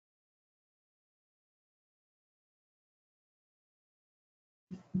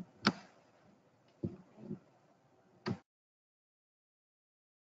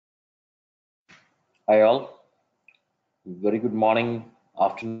Hi all, very good morning,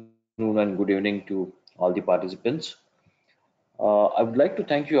 afternoon, and good evening to all the participants. I would like to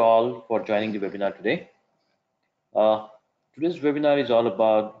thank you all for joining the webinar today. Uh, Today's webinar is all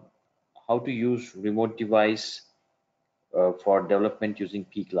about how to use remote device for development using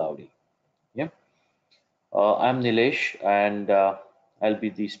pCloudy. Yeah, I'm Nilesh, and I'll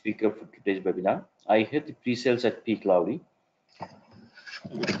be the speaker for today's webinar. I head the pre-sales at pCloudy.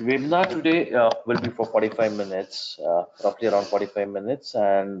 The webinar today will be for 45 minutes, roughly around 45 minutes.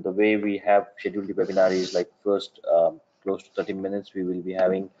 And the way we have scheduled the webinar is like first close to 30 minutes, we will be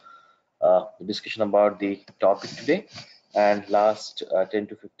having the discussion about the topic today. And last 10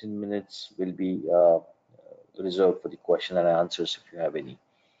 to 15 minutes will be reserved for the question and answers if you have any.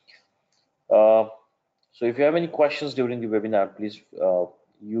 Uh, so if you have any questions during the webinar, please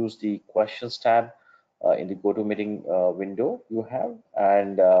use the questions tab in the GoToMeeting window you have,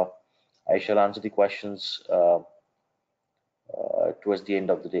 and I shall answer the questions towards the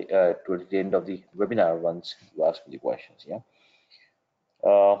end of the day, towards the end of the webinar once you ask me the questions. Yeah.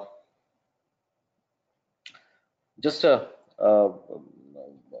 Uh, just a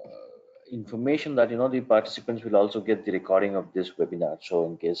information that the participants will also get the recording of this webinar. So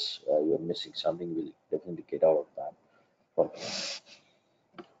in case you're missing something, we'll definitely get out of that.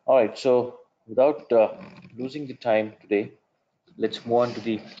 All right. So without losing the time today, let's move on to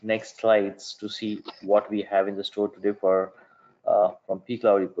the next slides to see what we have in the store today for from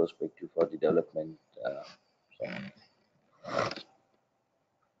pCloudy perspective for the development. So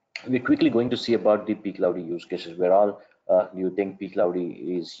we're quickly going to see about the pCloudy use cases. Where all do you think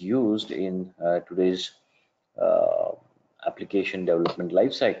pCloudy is used in today's uh, application development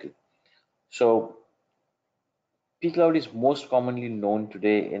lifecycle? So pCloud is most commonly known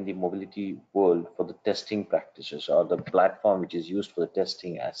today in the mobility world for the testing practices or the platform which is used for the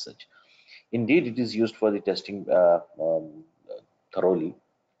testing as such. Indeed, it is used for the testing thoroughly.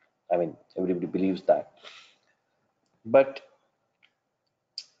 I mean, everybody believes that. But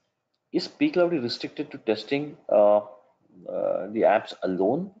is pCloudy restricted to testing the apps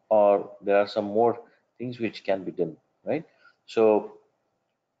alone, or there are some more things which can be done, right? So,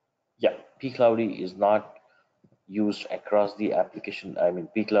 yeah, pCloudy is not used across the application. I mean,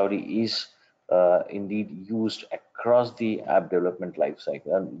 pCloudy is indeed used across the app development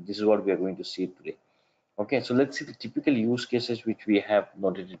lifecycle, and this is what we are going to see today. Okay, so let's see the typical use cases which we have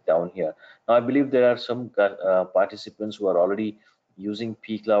noted it down here. Now, I believe there are some participants who are already using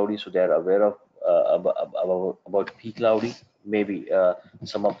pCloudy, so they are aware of about pCloudy. Maybe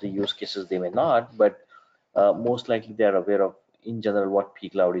some of the use cases they may not, but most likely they are aware of in general what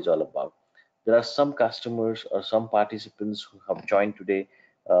pCloudy is all about. There are some customers or some participants who have joined today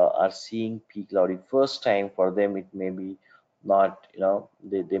are seeing pCloudy first time. For them, it may be not,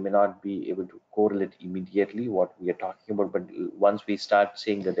 they may not be able to correlate immediately what we are talking about, but once we start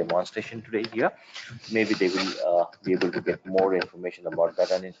seeing the demonstration today here, maybe they will be able to get more information about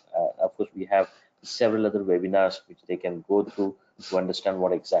that. And of course, we have several other webinars which they can go through to understand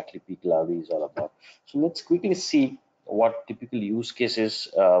what exactly pCloudy is all about. So let's quickly see what typical use cases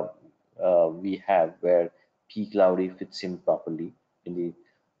we have where pCloudy fits in properly in the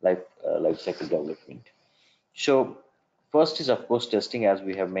life cycle development. So first is of course testing, as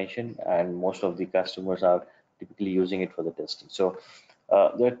we have mentioned, and most of the customers are typically using it for the testing. So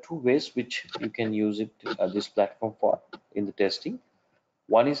there are two ways which you can use it, this platform for in the testing.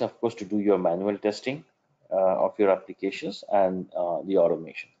 One is of course to do your manual testing of your applications and the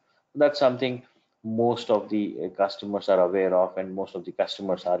automation. That's something most of the customers are aware of, and most of the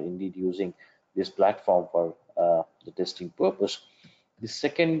customers are indeed using this platform for the testing purpose. The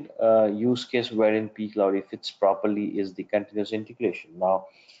second use case wherein pCloudy fits properly is the continuous integration. Now,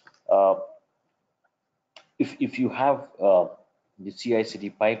 uh, if you have the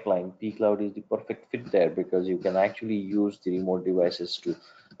CI/CD pipeline, pCloud is the perfect fit there, because you can actually use the remote devices to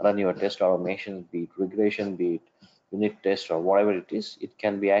run your test automation, be it regression, be it unit test, or whatever it is. It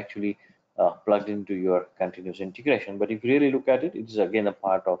can be actually plugged into your continuous integration. But if you really look at it, it is again a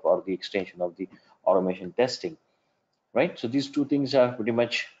part of or the extension of the automation testing, right? So these two things are pretty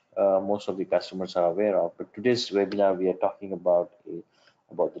much most of the customers are aware of. But today's webinar we are talking about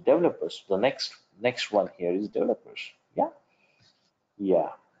the developers. The next one here is developers. Yeah, yeah.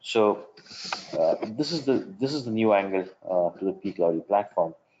 So this is the new angle to the pCloudy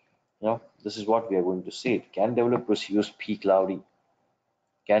platform. This is what we are going to see. Can developers use pCloudy?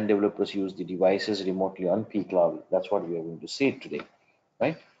 Can developers use the devices remotely on pCloudy? That's what we are going to see today,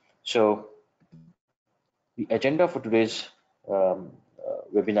 right? So the agenda for today's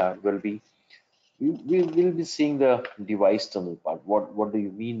webinar will be, we will be seeing the device tunnel part. What do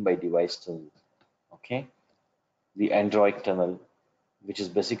you mean by device tunnel? okay, the Android tunnel, which is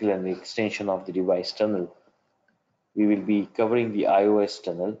basically an extension of the device tunnel. We will be covering the iOS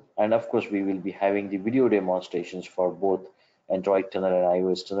tunnel, and of course we will be having the video demonstrations for both Android tunnel and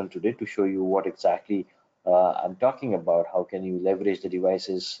iOS tunnel today to show you what exactly I'm talking about. How can you leverage the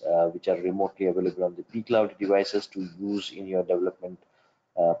devices which are remotely available on the pCloudy devices to use in your development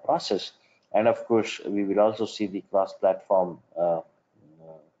process. And of course we will also see the cross-platform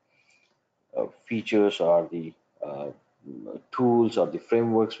features or the tools or the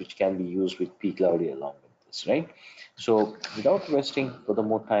frameworks which can be used with pCloudy along with this, right? So without wasting further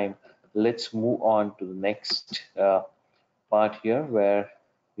more time, let's move on to the next part here where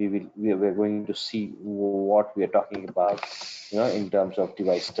we're going to see what we are talking about, in terms of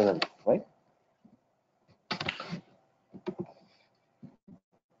device tunnel, right?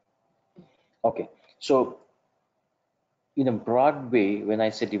 Okay, so in a broad way, when I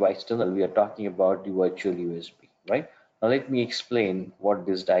say device tunnel, we are talking about the virtual USB, right? Now let me explain what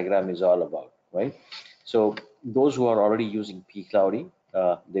this diagram is all about, right? So those who are already using pCloudy,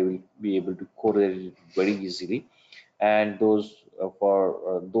 they will be able to correlate it very easily. And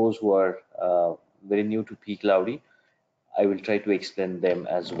for those who are very new to pCloudy, I will try to explain them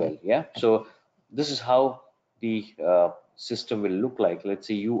as well. Yeah. So this is how the system will look like. Let's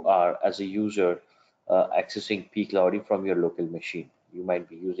say you are, as a user, accessing pCloudy from your local machine. You might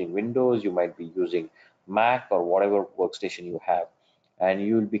be using Windows, you might be using Mac or whatever workstation you have, and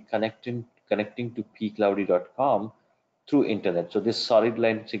you will be connecting to pcloudy.com through internet. So this solid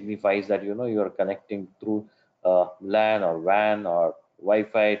line signifies that you are connecting through LAN or WAN or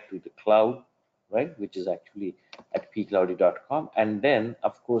Wi-Fi to the cloud, right? Which is actually at pcloudy.com. And then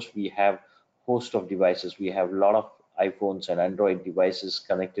of course we have host of devices. We have a lot of iPhones and Android devices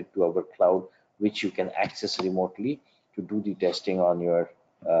connected to our cloud, which you can access remotely to do the testing on your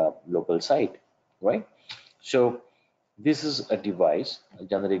local site, right? So this is a device, a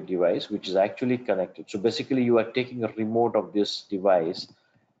generic device, which is actually connected. So basically you are taking a remote of this device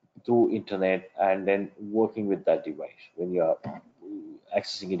through internet and then working with that device when you are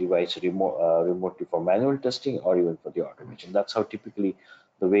accessing a device remotely for manual testing or even for the automation. That's how typically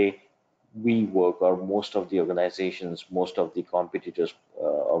the way we work, or most of the organizations, most of the competitors,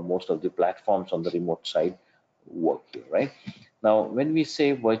 or most of the platforms on the remote side work here, right? Now, when we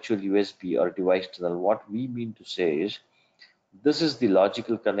say virtual USB or device tunnel, what we mean to say is this is the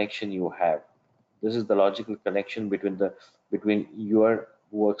logical connection you have. This is the logical connection between your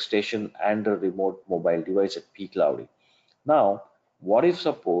workstation and the remote mobile device at pCloudy. Now, what if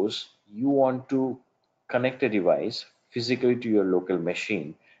suppose you want to connect a device physically to your local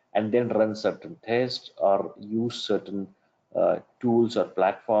machine and then run certain tests or use certain tools or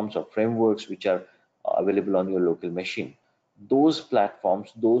platforms or frameworks which are available on your local machine? Those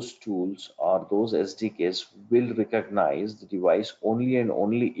platforms, those tools, or those SDKs will recognize the device only and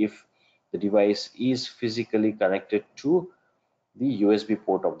only if the device is physically connected to the USB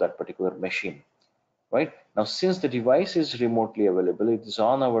port of that particular machine, right? Now, since the device is remotely available, it is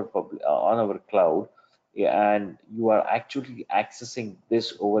on our cloud, and you are actually accessing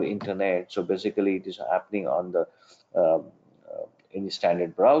this over internet. So basically it is happening on the um, any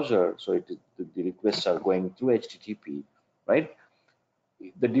standard browser. So the requests are going through HTTP, right?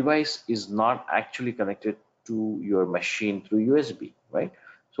 The device is not actually connected to your machine through USB, right?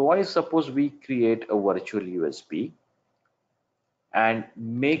 So what is, suppose we create a virtual USB and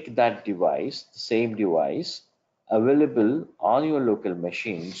make that device, the same device, available on your local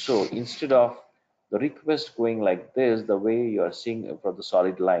machine. So instead of the request going like this, the way you are seeing for the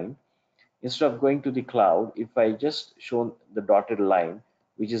solid line, instead of going to the cloud, if I just show the dotted line,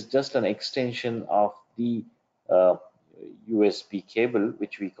 which is just an extension of the uh, USB cable,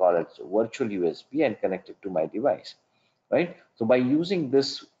 which we call it virtual USB, and connect it to my device, right? So by using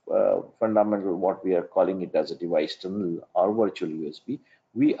this fundamental, what we are calling it as a device tunnel or virtual USB,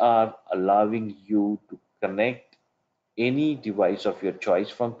 we are allowing you to connect any device of your choice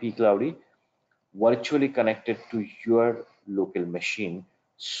from pCloudy virtually connected to your local machine,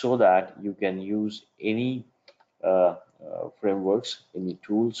 so that you can use any frameworks, any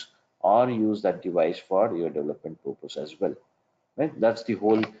tools, or use that device for your development purpose as well, right? That's the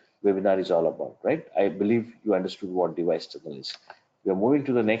whole webinar is all about, right? I believe you understood what device tunnel is. We are moving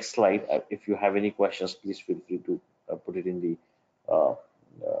to the next slide. If you have any questions, please feel free to put it in the uh,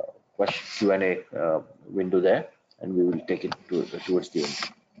 question Q&A window there, and we will take it towards the end.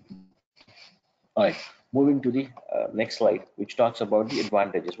 All right, moving to the next slide, which talks about the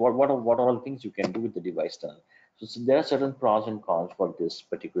advantages. What are all the things you can do with the device tunnel? So there are certain pros and cons for this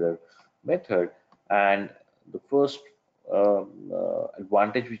particular method, and the first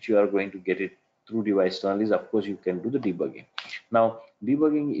advantage which you are going to get it through device tunnel is, of course, you can do the debugging. Now,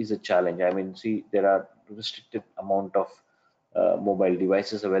 debugging is a challenge. I mean, see, there are restricted amount of mobile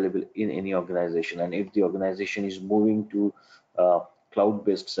devices available in any organization, and if the organization is moving to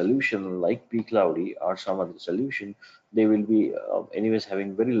cloud-based solution like pCloudy or some other solution, they will be anyways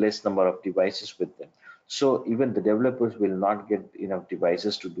having very less number of devices with them. So even the developers will not get enough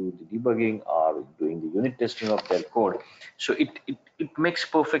devices to do the debugging or doing the unit testing of their code. So it makes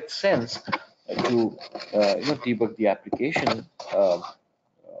perfect sense to debug the application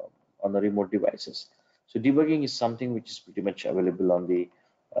on the remote devices. So debugging is something which is pretty much available on the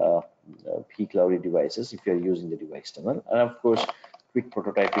pCloudy devices if you're using the device tunnel. And of course, quick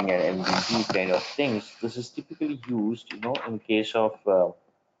prototyping and MVP kind of things. This is typically used, in case of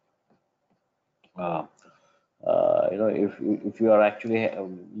uh, if you are actually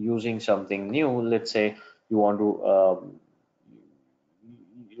using something new. Let's say you want to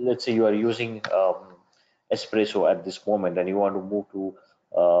let's say you are using espresso at this moment and you want to move to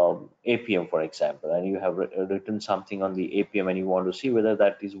APM, for example, and you have written something on the APM and you want to see whether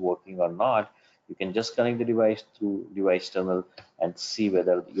that is working or not. You can just connect the device through device tunnel and see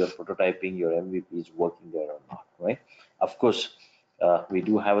whether your prototyping, your MVP is working there or not, right? Of course, we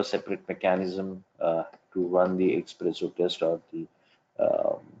do have a separate mechanism to run the espresso test or the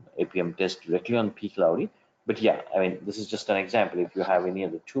um, APM test directly on pCloudy. But yeah, I mean, this is just an example. If you have any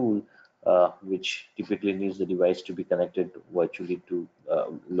other tool which typically needs the device to be connected virtually to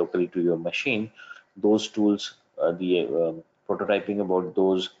locally to your machine, those tools, the prototyping about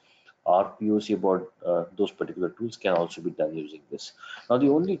those or POC about those particular tools can also be done using this. Now, the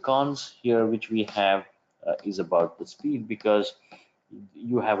only cons here which we have is about the speed, because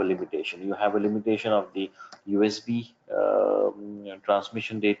you have a limitation. You have a limitation of the USB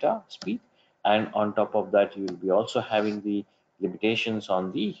transmission data speed, and on top of that, you will be also having the limitations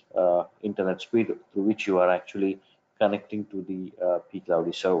on the internet speed through which you are actually connecting to the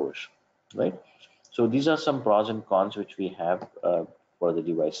pCloudy servers, right? So these are some pros and cons which we have for the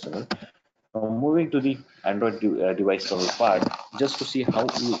device tunnel. Now, moving to the Android device tunnel part, just to see how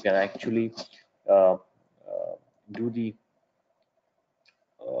you can actually uh, do the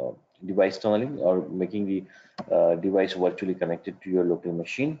uh, device tunneling or making the device virtually connected to your local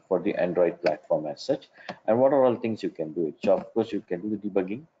machine for the Android platform as such. And what are all things you can do it? So of course you can do the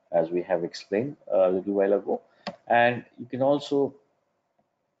debugging as we have explained a little while ago, and you can also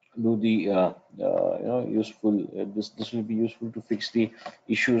do the useful this will be useful to fix the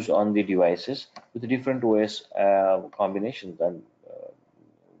issues on the devices with the different OS combinations. And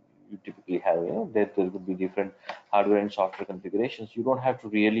you typically have, there could be different hardware and software configurations. You don't have to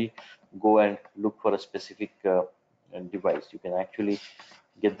really go and look for a specific device. You can actually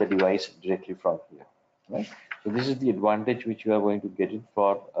get the device directly from here, right? So this is the advantage which you are going to get it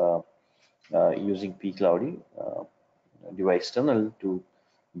for using pCloudy device tunnel to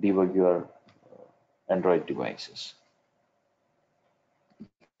debug your Android devices.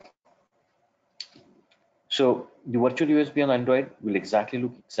 So the virtual USB on Android will exactly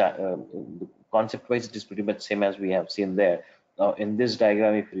look concept-wise. It is pretty much same as we have seen there. Now, in this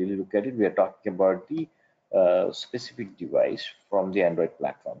diagram, if you really look at it, we are talking about the specific device from the Android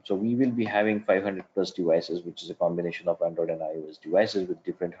platform. So we will be having 500 plus devices, which is a combination of Android and iOS devices with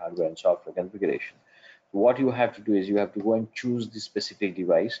different hardware and software configuration. What you have to do is you have to go and choose the specific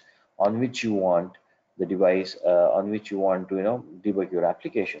device on which you want the device on which you want to debug your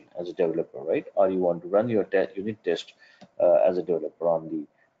application as a developer, right? Or you want to run your unit test as a developer on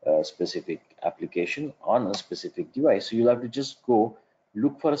the specific application on a specific device. So you'll have to just go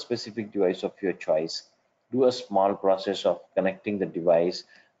look for a specific device of your choice, do a small process of connecting the device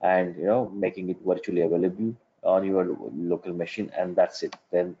and making it virtually available on your local machine, and that's it.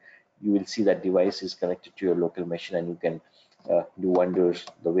 Then you will see that device is connected to your local machine, and you can do wonders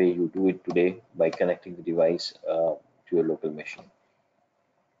the way you do it today by connecting the device to your local machine.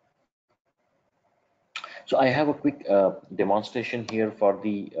 So I have a quick demonstration here for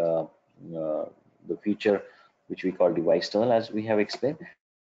the feature which we call device tunnel, as we have explained.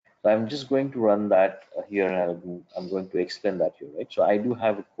 So I'm just going to run that here, and I'm going to explain that here, right? So I do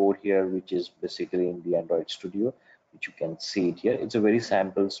have a code here which is basically in the Android Studio, which you can see it here. It's a very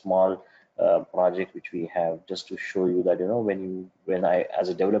sample small project which we have just to show you that when I as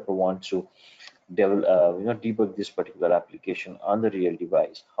a developer want to debug this particular application on the real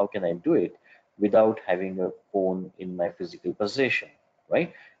device, how can I do it without having a phone in my physical possession,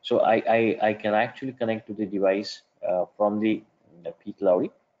 right? So I can actually connect to the device from the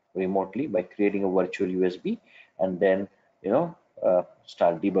pCloudy remotely by creating a virtual USB, and then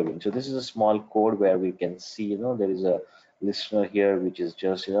start debugging. So this is a small code where we can see there is a listener here which is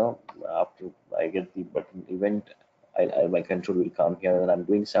just after I get the button event, my control will come here, and I'm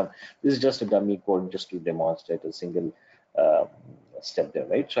doing some. This is just a dummy code just to demonstrate a single uh, step there,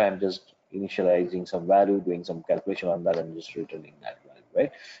 right? So I'm just initializing some value, doing some calculation on that, and just returning that value,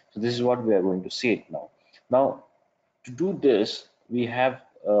 right? So this is what we are going to see it now. Now, to do this, we have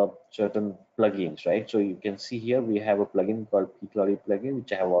certain plugins, right? So you can see here we have a plugin called pCloudy plugin,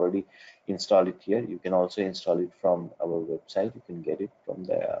 which I have already installed it here. You can also install it from our website. You can get it from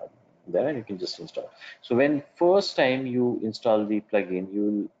there, and you can just install. So when first time you install the plugin, you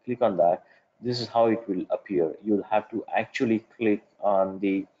will click on that. This is how it will appear. You'll have to actually click on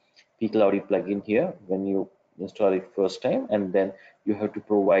the pCloudy plugin here when you install it first time, and then you have to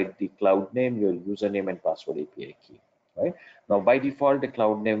provide the cloud name, your username and password API key, right? Now by default the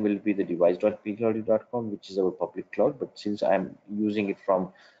cloud name will be the device.pcloudy.com, which is our public cloud, but since I'm using it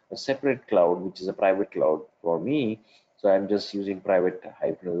from a separate cloud, which is a private cloud for me, so I'm just using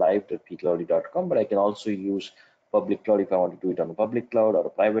private-live.pcloudy.com, but I can also use public cloud if I want to do it on a public cloud or a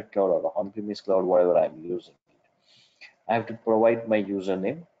private cloud or a on-premise cloud, whatever I'm using. I have to provide my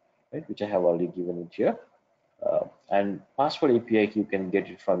username, right, which I have already given it here. And password API key, you can get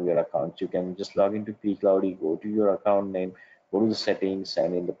it from your account. You can just log into pCloudy, go to your account name, go to the settings,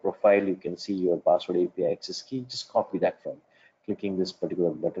 and in the profile you can see your password API access key. Just copy that from clicking this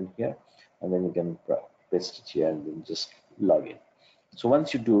particular button here, and then you can paste it here and then just log in. So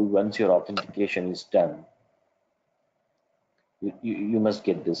once your authentication is done, you must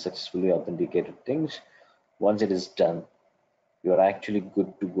get this successfully authenticated things. Once it is done, you're actually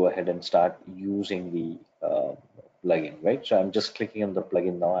good to go ahead and start using the plugin, right? So I'm just clicking on the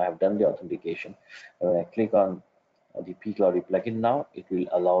plugin now. I have done the authentication. And when I click on the pCloudy plugin now, it will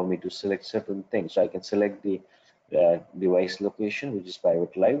allow me to select certain things. So I can select the device location, which is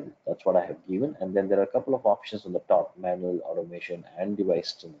private live. That's what I have given. And then there are a couple of options on the top: manual, automation, and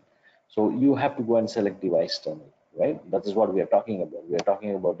device tunnel. So you have to go and select device tunnel, right? That is what we are talking about. We are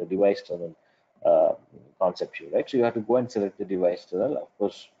talking about the device tunnel uh, concept here, right? So you have to go and select the device tunnel. Of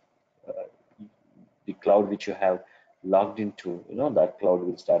course, uh, the cloud which you have logged into, that cloud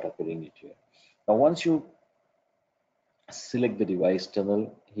will start appearing it here. Now, once you select the device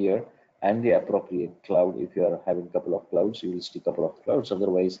tunnel here and the appropriate cloud, if you are having a couple of clouds, you will see a couple of clouds.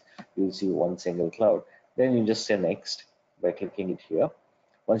 Otherwise, you will see one single cloud. Then you just say next by clicking it here.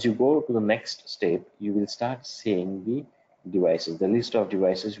 Once you go to the next step, you will start seeing the devices, the list of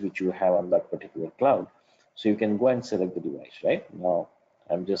devices which you have on that particular cloud. So you can go and select the device. Right now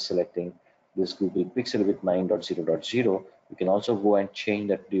I'm just selecting this Google Pixel with 9.0.0. You can also go and change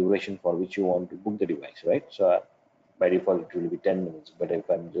that duration for which you want to book the device, right? So by default it will be 10 minutes, but if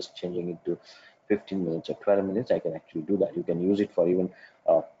I'm just changing it to 15 minutes or 12 minutes, I can actually do that. You can use it for even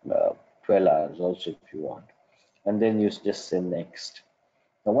uh, uh, 12 hours also if you want, and then you just say next.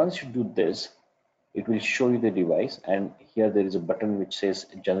 Now once you do this, it will show you the device, and here there is a button which says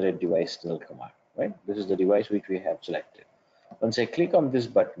generate device tunnel command, right? This is the device which we have selected. Once I click on this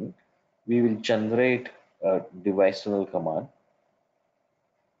button, we will generate a device tunnel command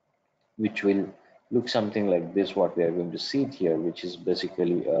which will look something like this. What we are going to see here, which is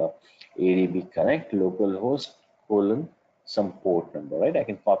basically ADB connect localhost colon some port number, right? I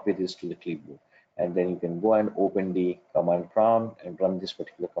can copy this to the clipboard, and then you can go and open the command prompt and run this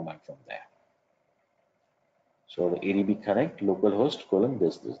particular command from there. So the ADB connect localhost colon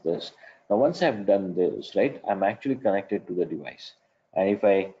this. Now once I've done this, right, I'm actually connected to the device. And if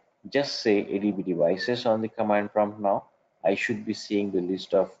I just say ADB devices on the command prompt now, I should be seeing the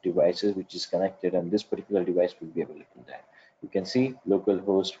list of devices which is connected, and this particular device will be available there. You can see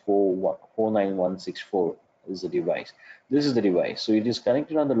localhost 49164 is the device. This is the device. So it is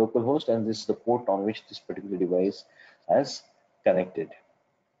connected on the localhost, and this is the port on which this particular device has connected.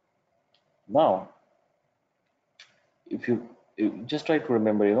 Now, if you just try to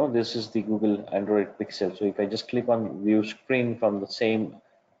remember, this is the Google Android Pixel. So if I just click on view screen from the same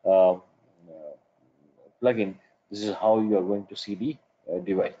plugin, this is how you are going to see the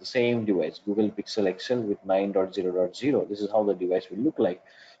device, the same device, Google Pixel XL with 9.0.0. This is how the device will look like.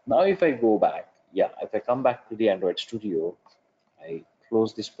 Now, if I go back, if I come back to the Android Studio, I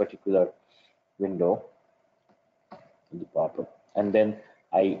close this particular window in the pop-up, and then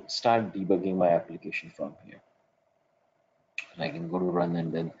I start debugging my application from here. I can go to run,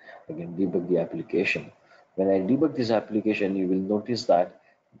 and then I can debug the application. When I debug this application, you will notice that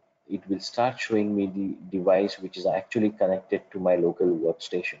it will start showing me the device which is actually connected to my local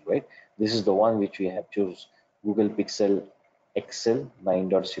workstation, right? This is the one which we have choose, Google Pixel XL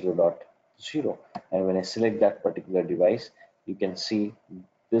 9.0.0. And when I select that particular device, you can see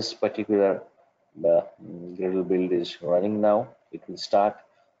this particular Gradle build is running now. It will start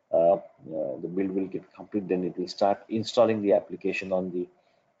the build will get complete, then it will start installing the application on the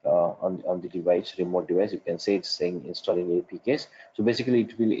on the device, remote device. You can say it's saying installing APKs. So basically,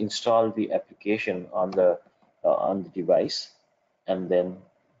 it will install the application on the device, and then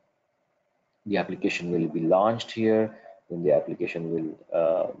the application will be launched here. Then the application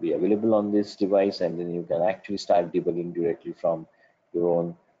will be available on this device, and then you can actually start debugging directly from your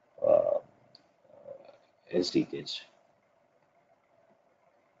own uh, SDKs.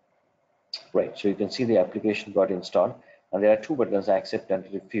 Right, so you can see the application got installed, and there are two buttons, accept and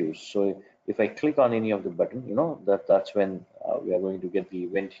refuse. So if I click on any of the button, that's when we are going to get the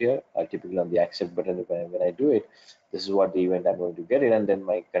event here. Typically on the accept button, when I do it, this is what the event I'm going to get it, and then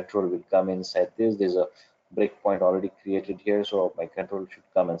my control will come inside this. There's a breakpoint already created here, so my control should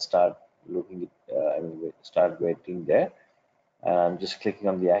come and start looking at, start waiting there. And I'm just clicking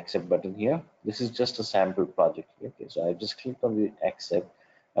on the accept button here. This is just a sample project. Okay, so I just clicked on the accept,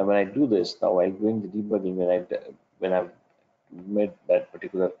 and when I do this now, while doing the debugging, when I've made that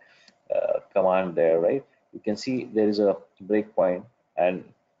particular command there, right, you can see there is a breakpoint, and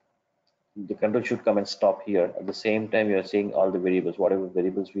the control should come and stop here. At the same time, you are seeing all the variables, whatever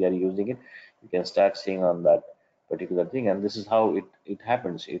variables we are using it, you can start seeing on that particular thing. And this is how it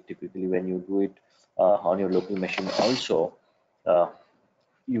happens. Typically, when you do it on your local machine also, uh,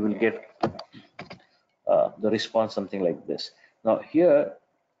 you will get the response something like this. Now here,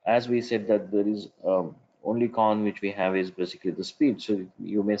 as we said that there is only con which we have is basically the speed. So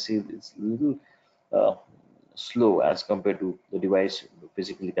you may see it's a little uh, slow as compared to the device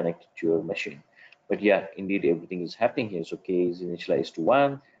physically connected to your machine. But yeah, indeed everything is happening here. So k is initialized to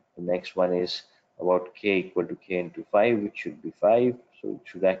 1. The next one is about k equal to k into 5, which should be 5. So it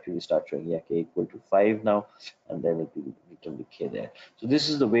should actually start showing, yeah, k equal to 5 now, and then it will return the k there. So this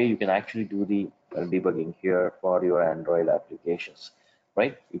is the way you can actually do the debugging here for your Android applications,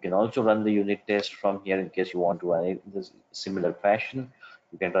 right? You can also run the unit test from here in case you want to run it in this similar fashion.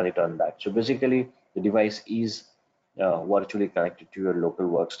 You can run it on that. So basically, the device is virtually connected to your local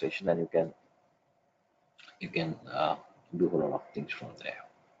workstation, and you can do a lot of things from there.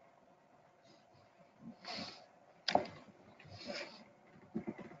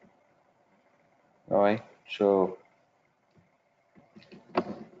 All right. So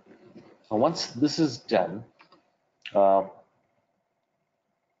once this is done, uh,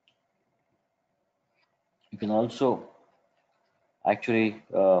 you can also actually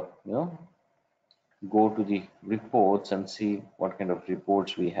go to the reports and see what kind of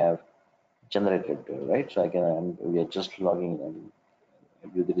reports we have generated there, right? So we are just logging in,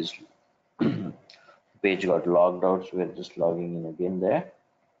 and view this page got logged out, so we're just logging in again there.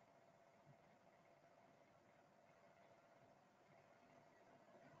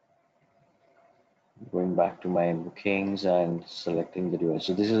 Going back to my bookings and selecting the device.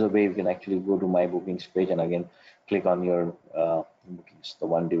 So this is a way you can actually go to my bookings page and again click on your bookings. The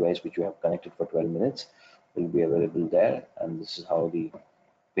one device which you have connected for 12 minutes will be available there, and this is how the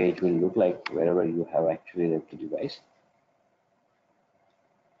page will look like wherever you have actually left the device.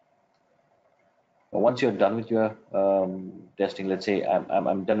 Once you're done with your testing, let's say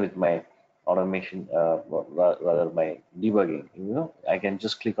I'm done with my automation, rather my debugging, I can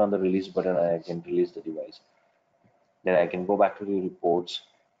just click on the release button and I can release the device. Then I can go back to the reports,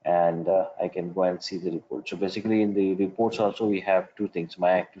 and I can go and see the report. So basically in the reports also we have two things.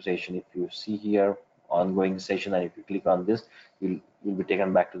 My active session, if you see here, ongoing session, and if you click on this, you'll be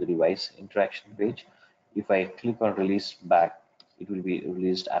taken back to the device interaction page. If I click on release back, it will be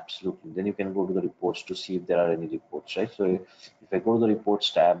released absolutely. Then you can go to the reports to see if there are any reports, right? So if I go to the reports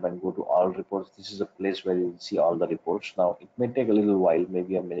tab and go to all reports, this is a place where you'll see all the reports. Now it may take a little while,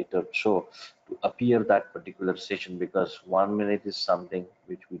 maybe a minute or so, to appear that particular session, because 1 minute is something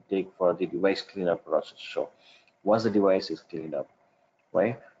which we take for the device cleanup process. So once the device is cleaned up,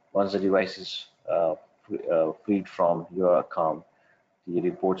 right? Once the device is freed from your account, the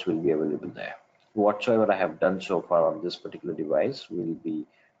reports will be available there. Whatsoever I have done so far on this particular device will be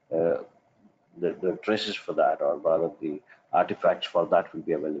uh, the traces for that, or rather the artifacts for that, will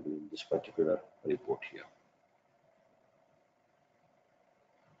be available in this particular report here.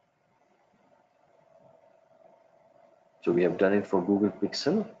 So we have done it for Google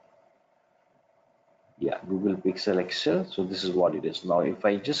Pixel. Yeah, Google Pixel XL. So this is what it is. Now, if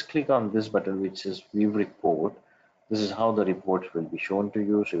I just click on this button, which says view report, this is how the report will be shown to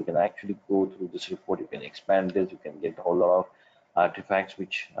you. So you can actually go through this report. You can expand this. You can get a whole lot of artifacts,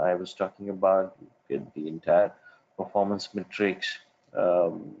 which I was talking about. You get the entire performance metrics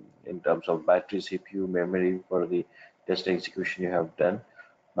in terms of battery, CPU, memory for the test execution you have done.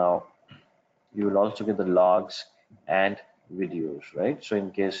 Now, you will also get the logs and videos, right? So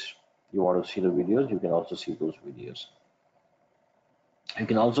in case you want to see the videos, you can also see those videos. You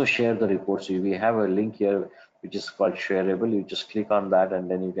can also share the reports. So we have a link here which is called shareable. You just click on that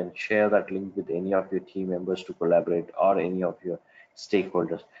and then you can share that link with any of your team members to collaborate, or any of your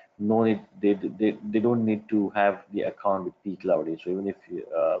stakeholders. No need, they don't need to have the account with pCloudy. So even if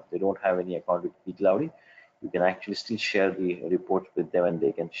they don't have any account with pCloudy, you can actually still share the reports with them, and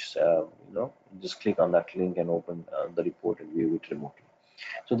they can just click on that link and open the report and view it remotely.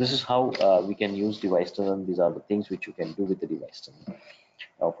 So this is how we can use device tunnel. These are the things which you can do with the device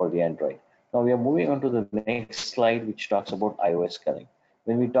tunnel for the Android. Now we are moving on to the next slide, which talks about iOS Connect.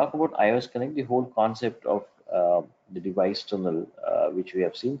 When we talk about iOS Connect, the whole concept of the device tunnel, which we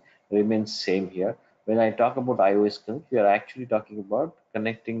have seen, remains same here. When I talk about iOS Connect, we are actually talking about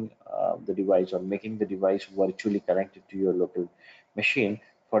connecting the device, or making the device virtually connected to your local machine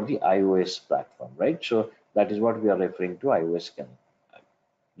for the iOS platform, right? So that is what we are referring to iOS Connect,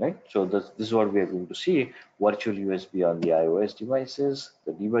 right? So this is what we are going to see: virtual USB on the iOS devices,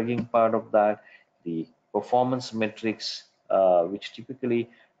 the debugging part of that, the performance metrics, which typically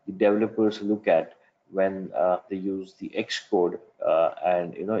the developers look at when they use the Xcode,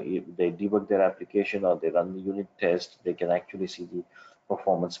 and if they debug their application or they run the unit test, they can actually see the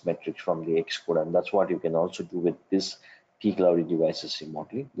performance metrics from the Xcode, and that's what you can also do with this pCloudy devices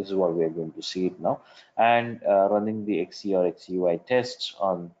remotely. This is what we are going to see it now, and running the XE or XUI tests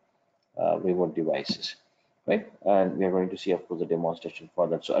on remote devices, right? And we are going to see, of course, the demonstration for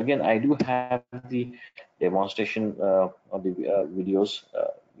that. So again, I do have the demonstration of the videos,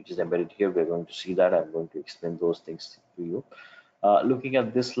 which is embedded here. We're going to see that. I'm going to explain those things to you. Looking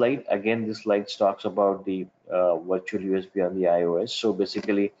at this slide, again, this slide talks about the virtual USB on the iOS. So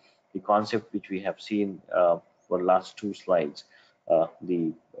basically, the concept which we have seen for last two slides,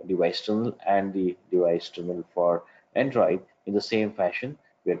 the device tunnel and the device tunnel for Android, in the same fashion,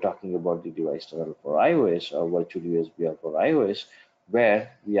 we are talking about the device tunnel for iOS, or virtual USB for iOS,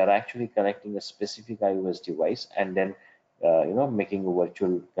 where we are actually connecting a specific iOS device, and then making a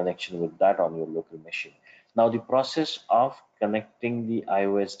virtual connection with that on your local machine. Now, the process of connecting the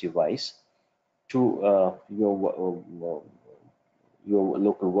iOS device to your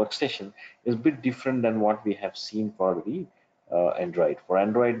local workstation is a bit different than what we have seen for the Android. For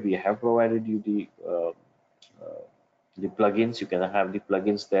Android, we have provided you uh, the plugins. You can have the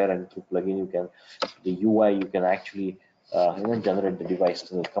plugins there, and through plugin you can, the UI, you can actually generate the device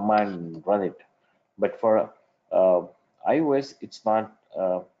to the command and run it. But for uh, iOS, it's not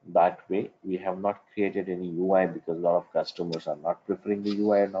that way. We have not created any UI because a lot of customers are not preferring the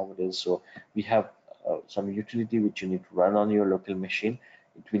UI nowadays. So we have some utility which you need to run on your local machine.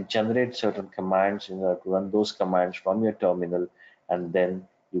 It will generate certain commands in order to run those commands from your terminal, and then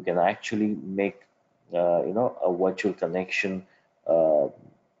you can actually make a virtual connection uh,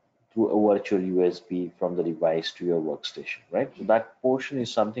 through a virtual USB from the device to your workstation, right? So that portion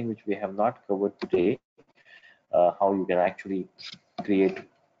is something which we have not covered today, how you can actually create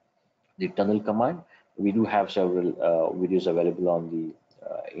the tunnel command. We do have several videos available on the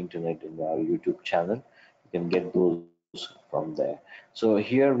internet in our YouTube channel. You can get those from there. So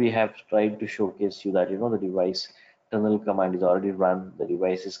here we have tried to showcase you that the device tunnel command is already run, the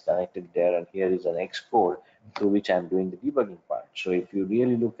device is connected there, and here is an Xcode through which I'm doing the debugging part. So if you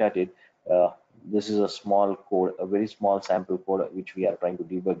really look at it, this is a small code, a very small sample code which we are trying to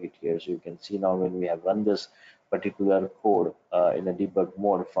debug it here. So you can see now when we have run this particular code in a debug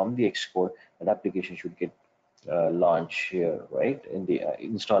mode from the Xcode, that application should get launch here, right? In the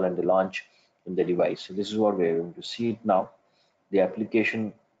install and the launch in the device. So this is what we're going to see it now. The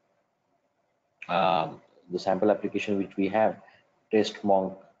application, um, the sample application which we have, test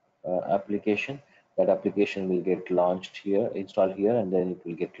monk application, that application will get launched here, installed here, and then it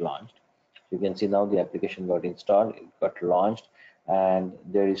will get launched. So you can see now the application got installed, it got launched, and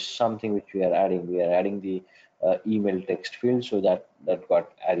there is something which we are adding. We are adding the email text field, so that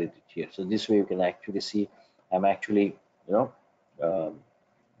got added here. So this way you can actually see I'm actually um,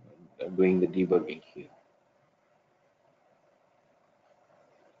 doing the debugging here.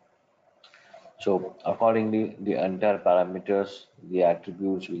 So accordingly, the entire parameters, the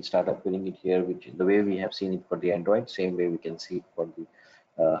attributes will start appearing it here, which the way we have seen it for the Android, same way we can see it for the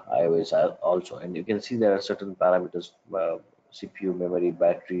iOS also. And you can see there are certain parameters, CPU, memory,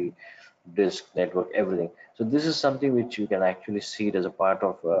 battery, disk, network, everything. So this is something which you can actually see it as a part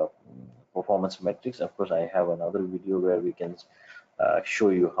of performance metrics. Of course, I have another video where we can show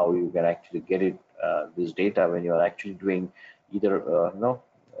you how you can actually get it, this data, when you are actually doing either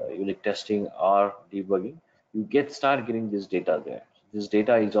unit testing or debugging. You start getting this data there. This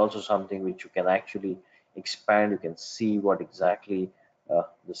data is also something which you can actually expand, you can see what exactly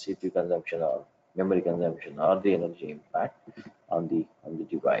the CPU consumption or memory consumption or the energy impact on the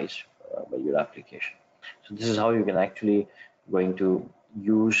device by your application. So this is how you can actually going to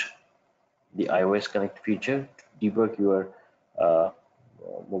use the iOS Connect feature to debug your uh,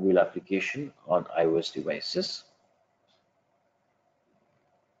 mobile application on iOS devices.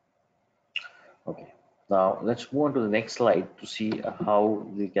 Okay, now let's move on to the next slide to see how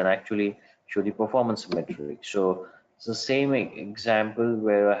we can actually show the performance metrics. So it's the same example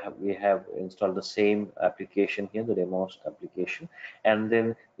where we have installed the same application here, the demos application. And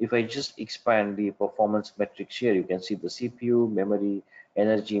then if I just expand the performance metrics here, you can see the CPU, memory,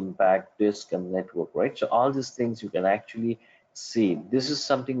 energy impact, disk, and network, right? So all these things you can actually see. This is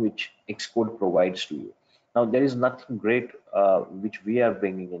something which Xcode provides to you. Now, there is nothing great which we are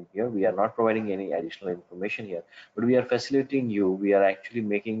bringing in here. We are not providing any additional information here, but we are facilitating you. We are actually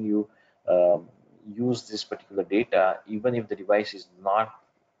making you um, use this particular data, even if the device is not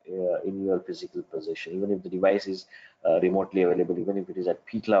in your physical possession, even if the device is remotely available, even if it is at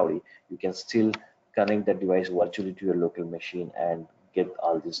pCloudy, you can still connect that device virtually to your local machine and get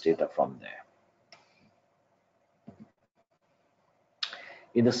all this data from there.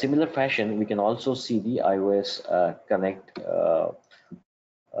 In the similar fashion, we can also see the iOS Connect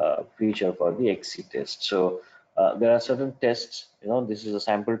feature for the XC test. So there are certain tests, this is a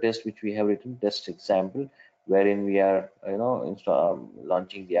sample test which we have written, test example, wherein we are,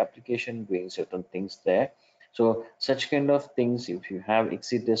 launching the application, doing certain things there. So such kind of things, if you have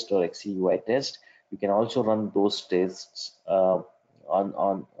XC test or XC UI test, you can also run those tests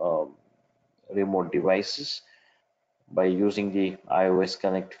on remote devices by using the iOS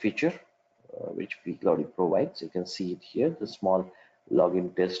Connect feature, which pCloudy provides. You can see it here. The small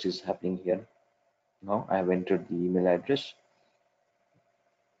login test is happening here. Now I have entered the email address,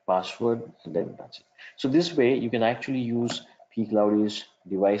 password, and then that's it. So this way you can actually use pCloudy's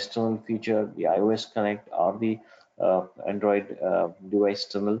device tunnel feature, the iOS Connect, or the Android device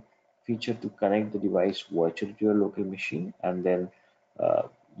tunnel feature to connect the device virtually to your local machine, and then uh,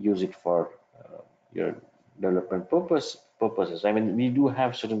 use it for your development purposes. I mean, we do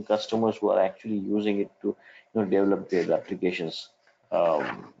have certain customers who are actually using it to develop their applications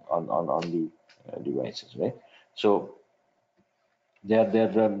on the devices, right? So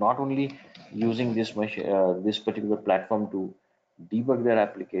they're not only using this machine, this particular platform to debug their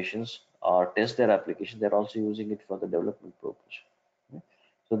applications or test their application. They're also using it for the development purpose. Okay?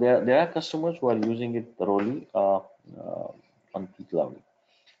 So there are customers who are using it thoroughly on pCloudy.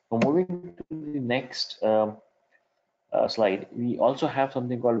 Now moving to the next slide, we also have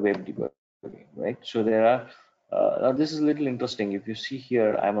something called web debugging, right? So there are now this is a little interesting. If you see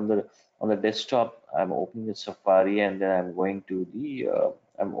here, I'm on the desktop. I'm opening the Safari, and then I'm going to the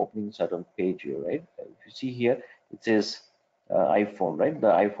I'm opening certain page here, right? If you see here, it says iPhone, right? The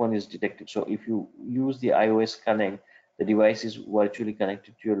iPhone is detected. So if you use the iOS Connect, the device is virtually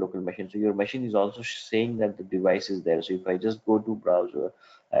connected to your local machine. So your machine is also saying that the device is there. So if I just go to browser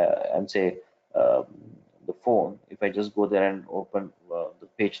and say um, the phone, if I just go there and open the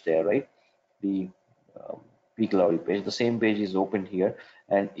page there, right? The um, pCloudy page, the same page is open here.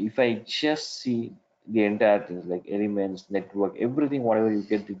 And if I just see the entire things like elements, network, everything, whatever you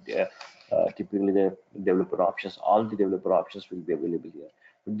get, typically the developer options, all the developer options will be available here.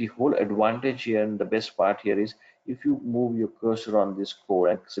 But the whole advantage here and the best part here is if you move your cursor on this code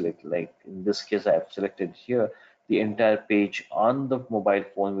and select, like in this case, I have selected here, the entire page on the mobile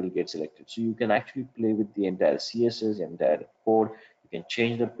phone will get selected. So you can actually play with the entire CSS, entire code. You can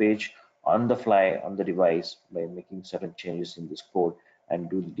change the page on the fly on the device by making certain changes in this code and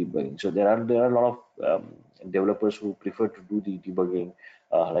do the debugging. So there are a lot of developers who prefer to do the debugging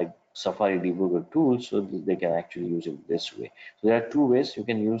like Safari debugger tools, so they can actually use it this way. So there are two ways you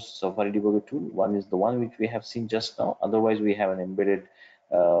can use Safari debugger tool. One is the one which we have seen just now. Otherwise, we have an embedded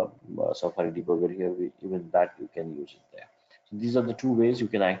Safari debugger here. Even that you can use it there. So these are the two ways you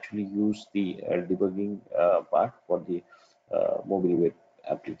can actually use the debugging part for the mobile web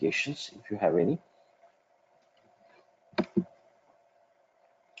applications if you have any.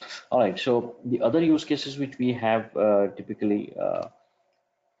 All right, so the other use cases which we have typically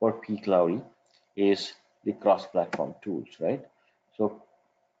for pCloudy is the cross-platform tools, right? So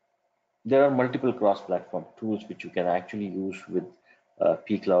there are multiple cross-platform tools which you can actually use with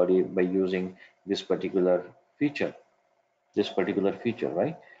pCloudy by using this particular feature.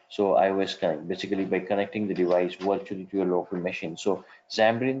 Right? So iOS Connect, basically by connecting the device virtually to your local machine. So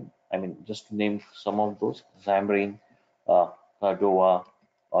Xamarin, I mean, just to name some of those, Xamarin, uh, Cordova,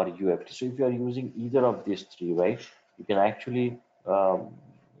 or UFT. So if you are using either of these three, right, you can actually, um,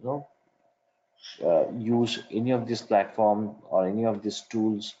 you know, use any of this platform or any of these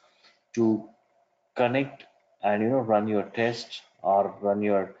tools to connect and run your tests or run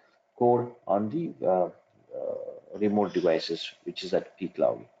your code on the remote devices, which is at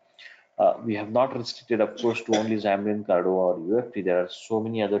pCloudy. We have not restricted, of course, to only Xamarin, Cardo, or UFT. There are so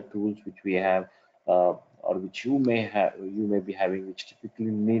many other tools which we have, or which you may be having, which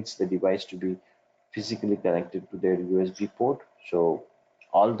typically needs the device to be physically connected to their USB port. So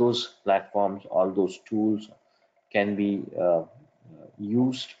all those platforms, all those tools can be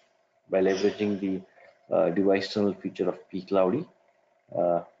used by leveraging the device tunnel feature of pCloudy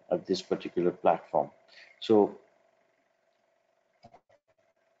uh, at this particular platform. So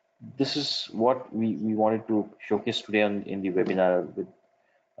this is what we wanted to showcase today in the webinar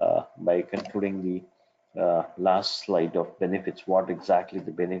by concluding the last slide of benefits. What exactly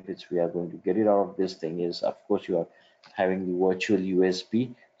the benefits we are going to get it out of this thing is, of course, you are having the virtual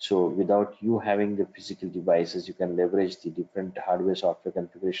USB. So without you having the physical devices, you can leverage the different hardware software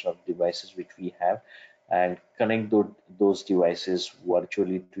configuration of devices which we have and connect those devices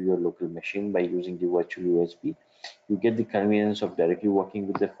virtually to your local machine by using the virtual USB. You get the convenience of directly working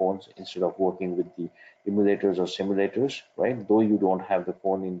with the phones instead of working with the emulators or simulators, right? Though you don't have the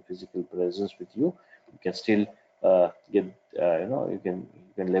phone in physical presence with you, you can still get, you can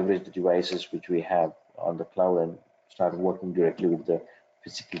leverage the devices which we have on the cloud and start working directly with the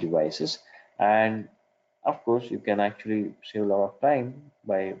physical devices. And of course, you can actually save a lot of time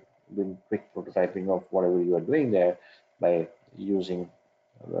by doing quick prototyping of whatever you are doing there by using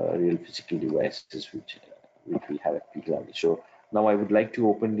real physical devices which we have at pCloudy. So now I would like to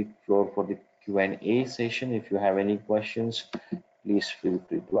open the floor for the Q&A session. If you have any questions, please feel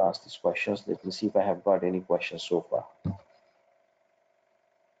free to ask these questions. Let me see if I have got any questions so far.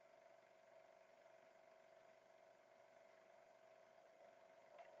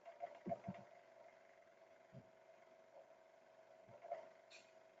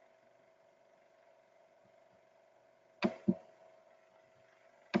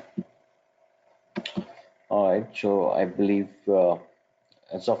 All right, so I believe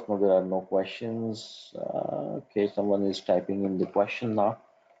as of now there are no questions. Okay, someone is typing in the question now.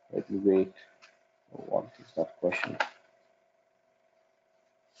 Let me wait. What is that question?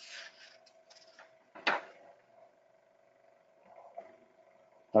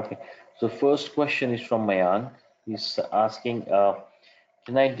 Okay, so first question is from Mayank. He's asking,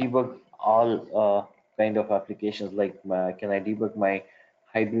 can I debug all kind of applications? Like, can I debug my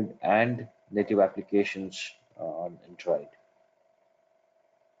hybrid and native applications on Android?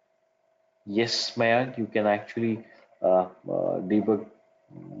 Yes, Mayank, you can actually debug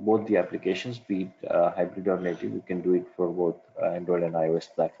both the applications, be it hybrid or native. You can do it for both Android and iOS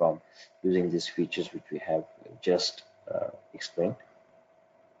platform using these features which we have just explained.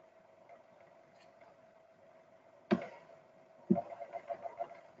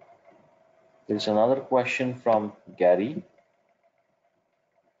 There's another question from Gary.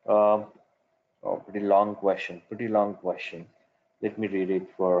 Uh, oh, pretty long question, pretty long question. Let me read it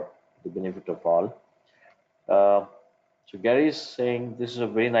for the benefit of all. Uh, so Gary is saying this is a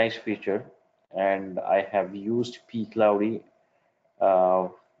very nice feature, and I have used pCloudy uh,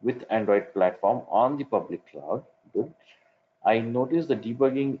 with Android platform on the public cloud. Good. I noticed the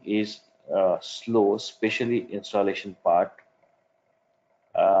debugging is slow, especially installation part.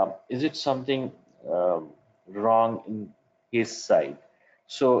 Is it something wrong in his side?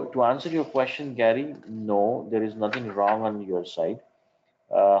 So to answer your question, Gary, no, there is nothing wrong on your side.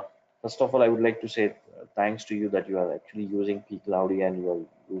 Uh, First of all, I would like to say thanks to you that you are actually using pCloudy and you are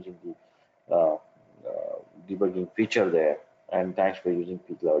using the debugging feature there. And thanks for using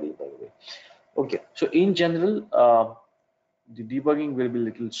pCloudy, by the way. Okay, so in general, the debugging will be a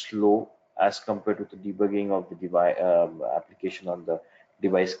little slow as compared to the debugging of the device application on the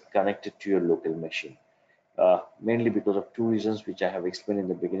device connected to your local machine. Mainly because of two reasons which I have explained in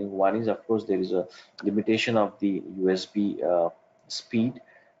the beginning. One is, of course, there is a limitation of the USB speed,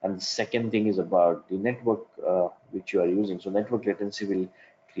 and the second thing is about the network which you are using. So network latency will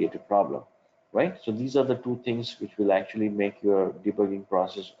create a problem, right? So these are the two things which will actually make your debugging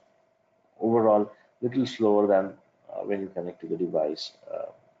process overall little slower than when you connect to the device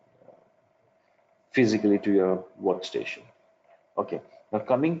physically to your workstation. Okay, now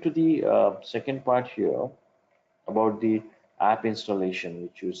coming to the second part here about the app installation,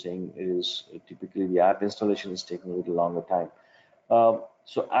 which you're saying is typically the app installation is taking a little longer time.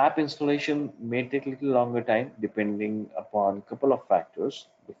 So app installation may take a little longer time depending upon a couple of factors.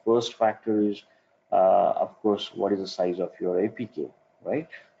 The first factor is, of course, what is the size of your APK, right?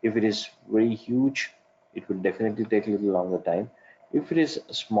 If it is very huge, it will definitely take a little longer time. If it is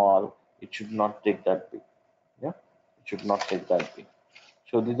small, it should not take that big. Yeah, it should not take that big.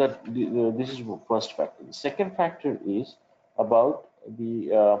 So this is first factor. The second factor is about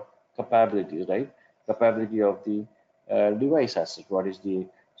the capabilities, right? Capability of the device as such. What is the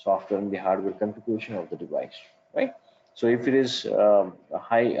software and the hardware configuration of the device, right? So if it is a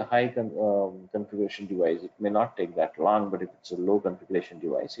high configuration device, it may not take that long. But if it's a low configuration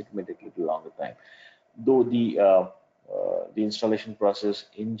device, it may take a little longer time, though the installation process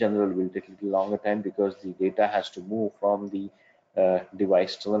in general will take a little longer time, because the data has to move from the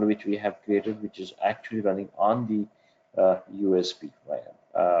device terminal which we have created, which is actually running on the USB, right,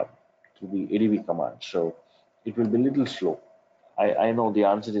 to the ADB command. So it will be a little slow. I know the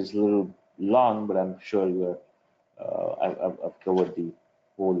answer is a little long, but I'm sure I've covered the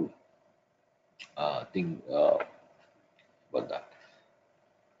whole thing about that.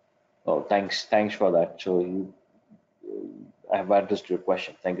 Oh, thanks for that. So I have addressed your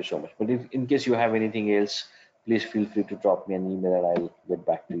question. Thank you so much. But if in case you have anything else, please feel free to drop me an email and I'll get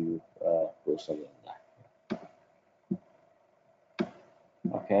back to you personally on that.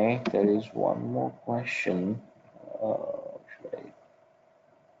 Okay, there is one more question. Should I?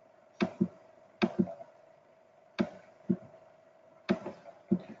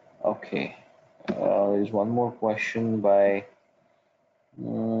 Okay, there is one more question by.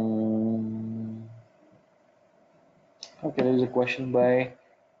 Um, okay, there is a question by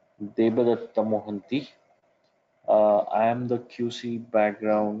Debadatta Mohanty. I am the QC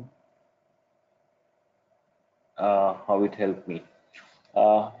background. How it helped me?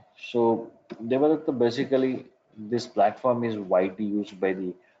 So Devadatta, basically, this platform is widely used by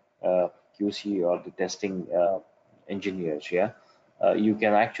the QC or the testing engineers. Yeah, you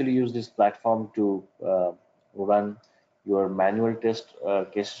can actually use this platform to run your manual test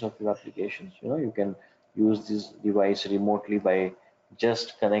cases of your applications. You can use this device remotely by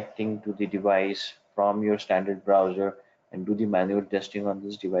just connecting to the device from your standard browser and do the manual testing on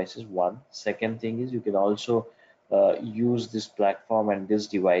these devices. One. Second thing is you can also use this platform and these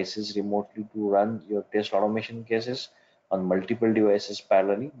devices remotely to run your test automation cases on multiple devices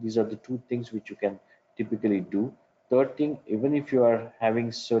parallelly. These are the two things which you can typically do. Third thing, even if you are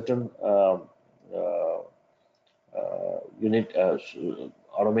having certain uh, unit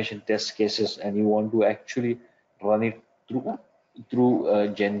automation test cases and you want to actually run it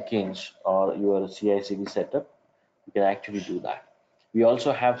through Jenkins or your CI/CD setup, you can actually do that. We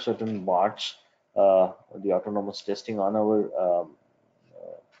also have certain bots, the autonomous testing on our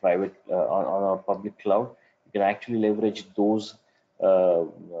private on our public cloud. You can actually leverage those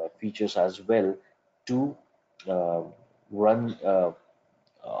features as well to uh, run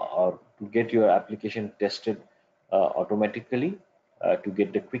or to get your application tested automatically, to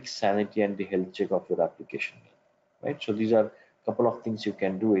get the quick sanity and the health check of your application, right? So these are a couple of things you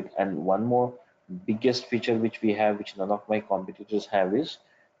can do it. And one more biggest feature which we have, which none of my competitors have, is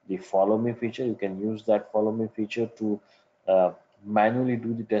the follow me feature. You can use that follow me feature to uh, manually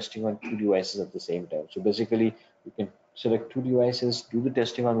do the testing on two devices at the same time. So basically, you can select two devices, do the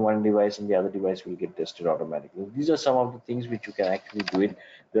testing on one device, and the other device will get tested automatically. These are some of the things which you can actually do it.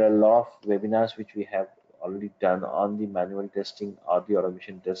 There are a lot of webinars which we have already done on the manual testing or the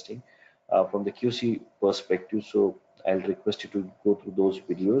automation testing from the QC perspective. So I'll request you to go through those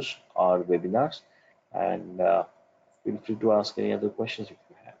videos or webinars, and feel free to ask any other questions if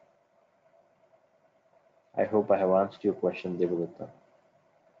you have. I hope I have answered your question, Devadatta.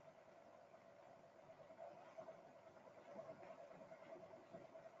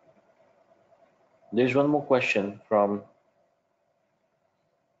 There's one more question from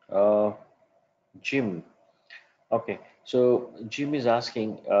uh, Jim. Okay, so Jim is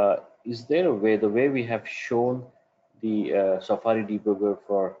asking, is there a way, the way we have shown the Safari debugger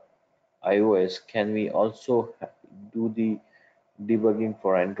for iOS, can we also do the debugging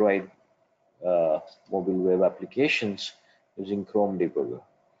for Android uh, mobile web applications using Chrome debugger?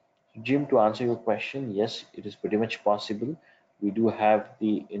 Jim, to answer your question, yes, it is pretty much possible. We do have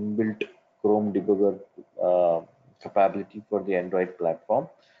the inbuilt Chrome debugger uh, capability for the Android platform.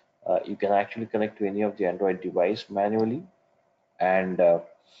 You can actually connect to any of the Android device manually and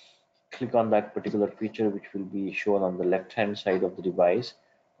click on that particular feature, which will be shown on the left hand side of the device,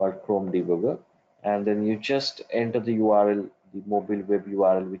 called Chrome debugger. And then you just enter the URL, the mobile web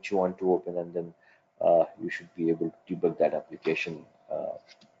URL which you want to open, and then you should be able to debug that application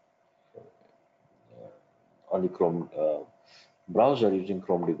on the Chrome browser using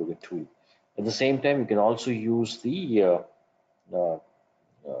Chrome debugger tool. At the same time, you can also use the uh, uh,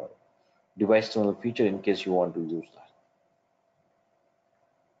 device terminal feature in case you want to use that.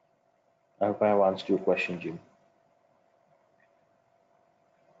 I hope I have answered your question, Jim.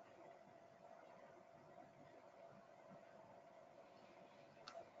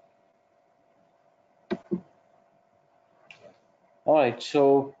 All right,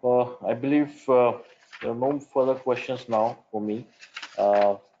 so I believe there are no further questions now for me.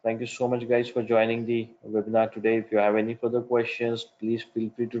 Thank you so much, guys, for joining the webinar today. If you have any further questions, please feel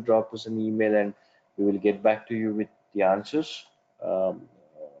free to drop us an email and we will get back to you with the answers um,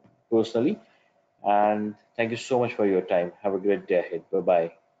 personally. And thank you so much for your time. Have a great day ahead. Bye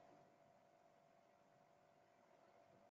bye.